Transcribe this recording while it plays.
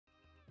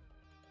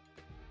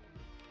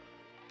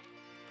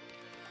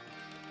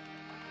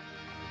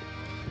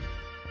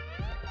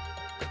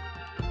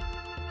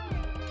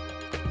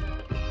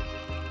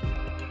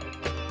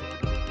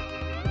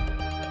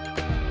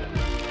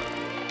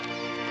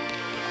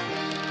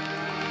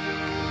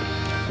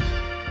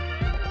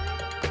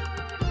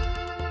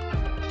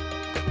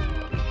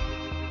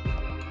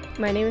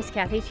My name is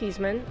Kathy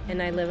Cheeseman,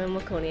 and I live in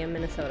Waconia,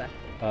 Minnesota.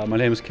 My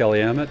name is Kelly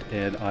Ammett,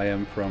 and I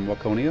am from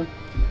Waconia.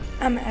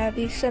 I'm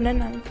Abby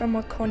Sinnen. I'm from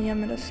Waconia,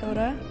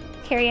 Minnesota.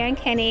 Carrie Ann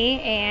Kenny,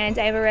 and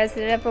I'm a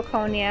resident of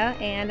Waconia,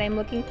 and I'm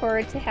looking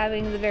forward to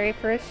having the very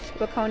first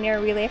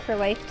Waconia Relay for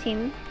Life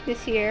team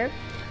this year.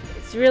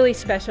 It's really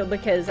special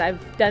because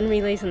I've done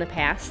relays in the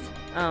past,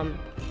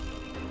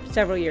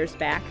 several years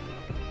back,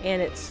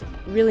 and it's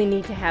really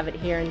neat to have it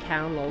here in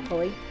town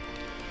locally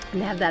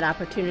and have that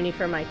opportunity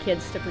for my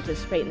kids to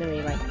participate in the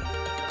relay.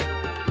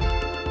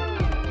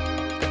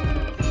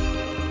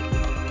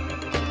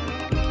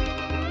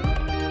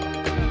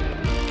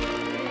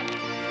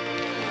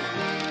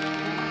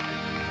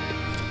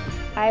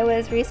 I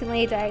was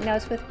recently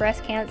diagnosed with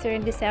breast cancer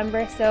in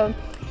December, so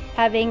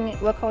having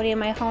Waconia in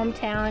my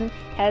hometown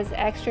has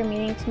extra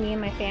meaning to me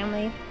and my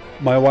family.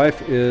 My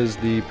wife is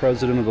the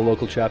president of the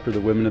local chapter of the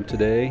Women of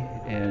Today,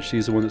 and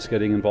she's the one that's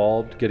getting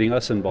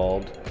us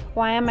involved.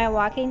 Why am I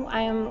walking?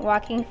 I am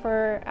walking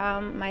for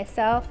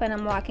myself, and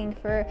I'm walking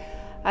for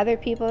other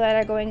people that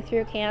are going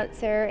through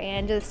cancer,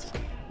 and just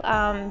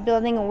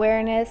building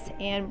awareness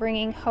and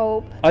bringing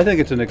hope. I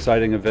think it's an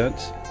exciting event.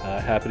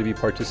 Happy to be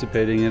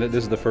participating in it.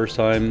 This is the first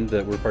time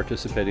that we're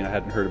participating. I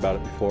hadn't heard about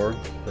it before,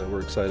 but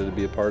we're excited to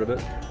be a part of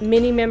it.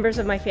 Many members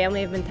of my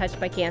family have been touched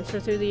by cancer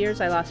through the years.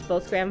 I lost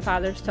both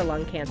grandfathers to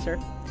lung cancer.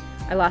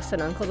 I lost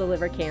an uncle to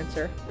liver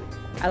cancer.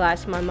 I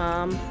lost my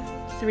mom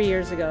 3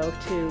 years ago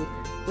to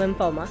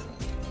lymphoma,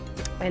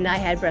 and I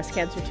had breast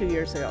cancer 2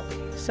 years ago.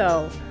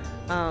 So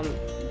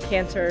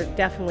cancer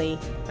definitely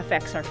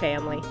affects our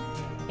family,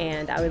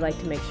 and I would like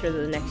to make sure that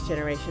the next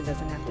generation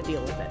doesn't have to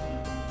deal with it.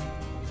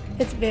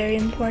 It's very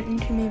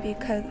important to me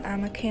because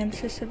I'm a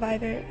cancer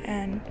survivor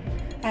and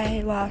I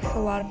lost a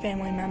lot of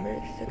family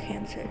members to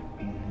cancer.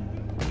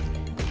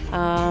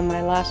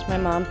 I lost my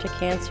mom to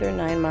cancer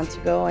 9 months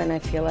ago, and I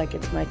feel like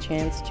it's my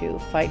chance to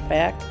fight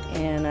back,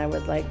 and I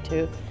would like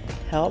to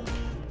help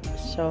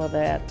so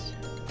that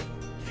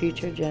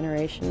future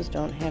generations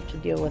don't have to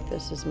deal with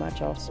this as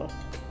much also.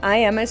 I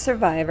am a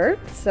survivor,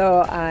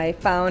 so I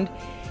found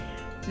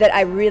that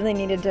I really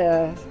needed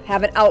to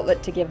have an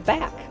outlet to give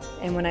back.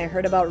 And when I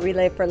heard about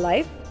Relay for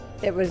Life,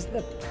 it was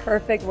the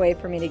perfect way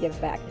for me to give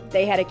back.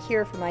 They had a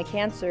cure for my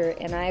cancer,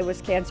 and I was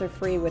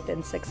cancer-free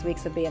within 6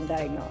 weeks of being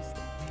diagnosed.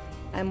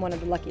 I'm one of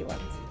the lucky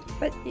ones.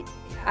 But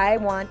I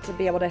want to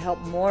be able to help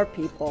more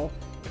people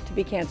to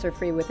be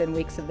cancer-free within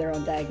weeks of their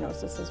own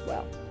diagnosis as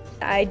well.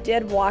 I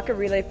did walk a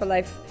Relay for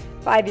Life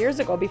 5 years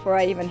ago before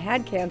I even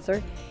had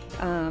cancer.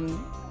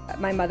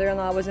 My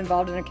mother-in-law was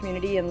involved in a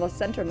community in La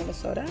Center,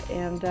 Minnesota,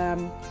 and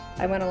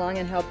I went along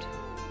and helped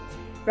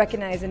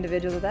recognize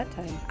individuals at that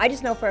time. I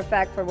just know for a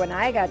fact for when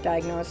I got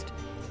diagnosed,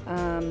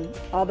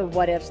 all the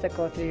what-ifs that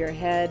go through your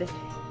head,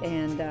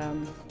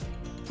 and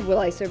will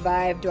I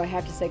survive? Do I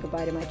have to say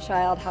goodbye to my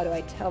child? How do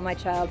I tell my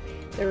child?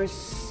 There were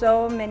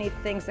so many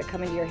things that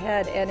come into your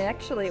head, and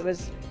actually it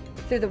was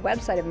through the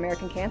website of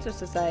American Cancer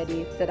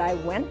Society that I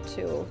went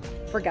to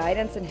for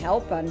guidance and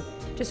help on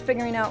just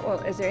figuring out, well,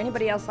 is there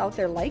anybody else out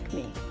there like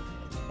me?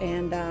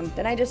 And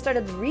then I just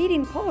started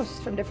reading posts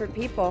from different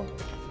people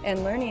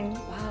and learning,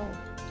 wow,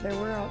 there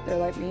were out there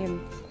like me,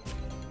 and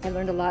I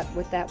learned a lot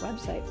with that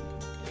website.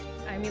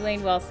 I'm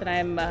Elaine Wilson.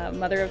 I'm a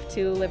mother of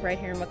two, live right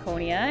here in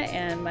Waconia,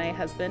 and my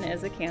husband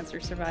is a cancer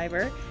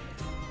survivor.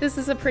 This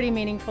is a pretty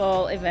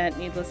meaningful event,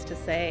 needless to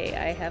say.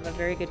 I have a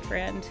very good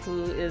friend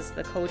who is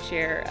the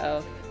co-chair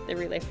of the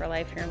Relay for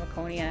Life here in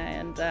Waconia,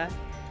 and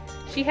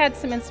she had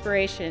some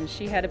inspiration.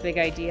 She had a big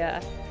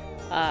idea,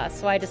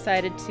 so I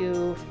decided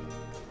to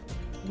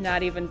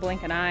not even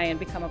blink an eye and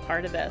become a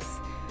part of this.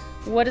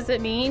 What does it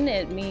mean?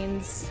 It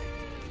means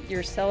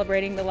you're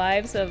celebrating the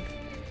lives of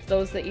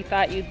those that you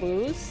thought you'd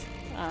lose.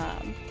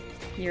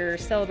 You're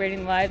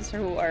celebrating lives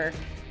who are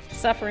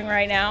suffering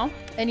right now.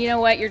 And you know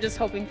what? You're just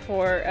hoping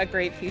for a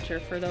great future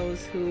for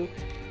those who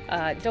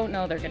don't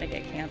know they're going to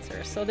get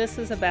cancer. So this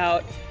is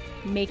about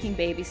making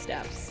baby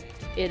steps.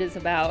 It is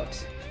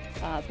about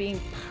being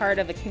part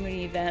of a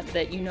community event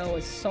that you know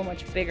is so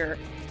much bigger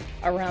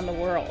around the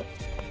world.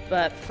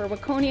 But for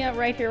Waconia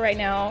right here, right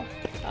now,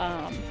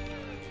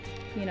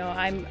 you know,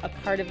 I'm a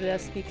part of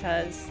this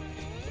because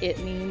it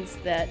means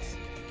that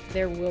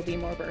there will be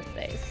more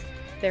birthdays,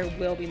 there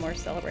will be more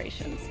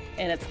celebrations,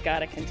 and it's got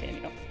to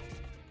continue.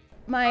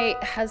 My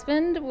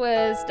husband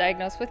was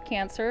diagnosed with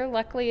cancer.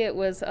 Luckily, it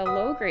was a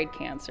low-grade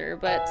cancer,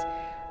 but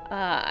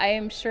I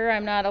am sure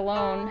I'm not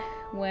alone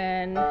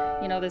when,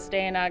 you know, this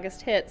day in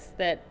August hits,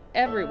 that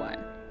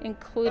everyone,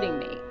 including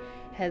me,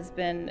 has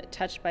been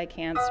touched by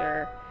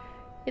cancer.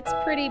 It's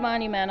pretty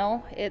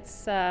monumental.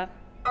 It's, you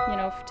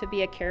know, to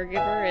be a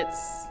caregiver,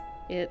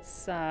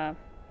 it's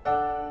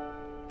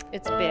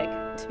big.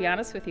 To be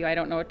honest with you, I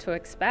don't know what to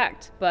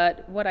expect,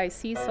 but what I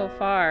see so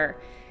far,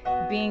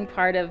 being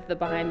part of the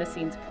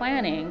behind-the-scenes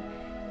planning,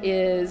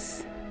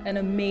 is an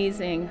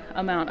amazing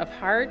amount of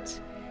heart,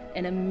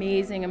 an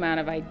amazing amount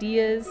of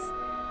ideas,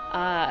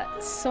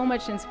 so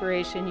much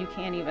inspiration you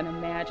can't even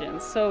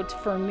imagine. So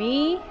for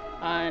me,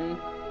 on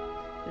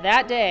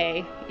that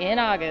day in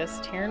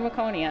August here in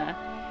Waconia,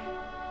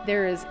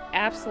 there is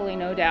absolutely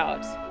no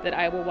doubt that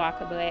I will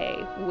walk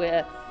away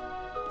with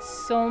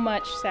so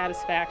much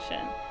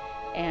satisfaction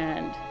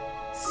and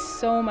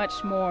so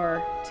much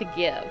more to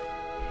give.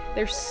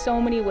 There's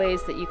so many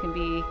ways that you can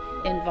be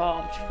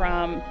involved,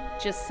 from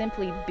just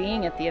simply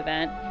being at the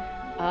event,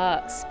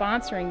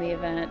 sponsoring the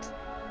event,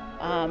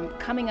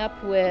 coming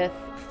up with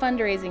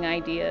fundraising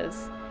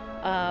ideas,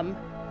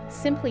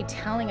 simply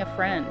telling a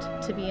friend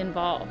to be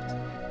involved.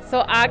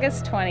 So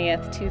August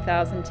 20th,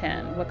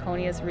 2010,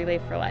 Waconia's Relay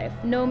for Life.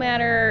 No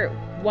matter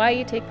why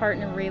you take part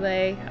in a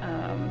relay,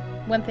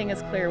 one thing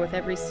is clear: with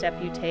every step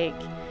you take,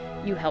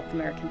 you help the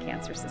American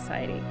Cancer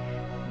Society.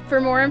 For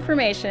more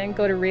information,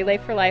 go to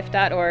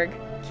relayforlife.org,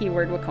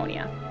 keyword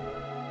Waconia.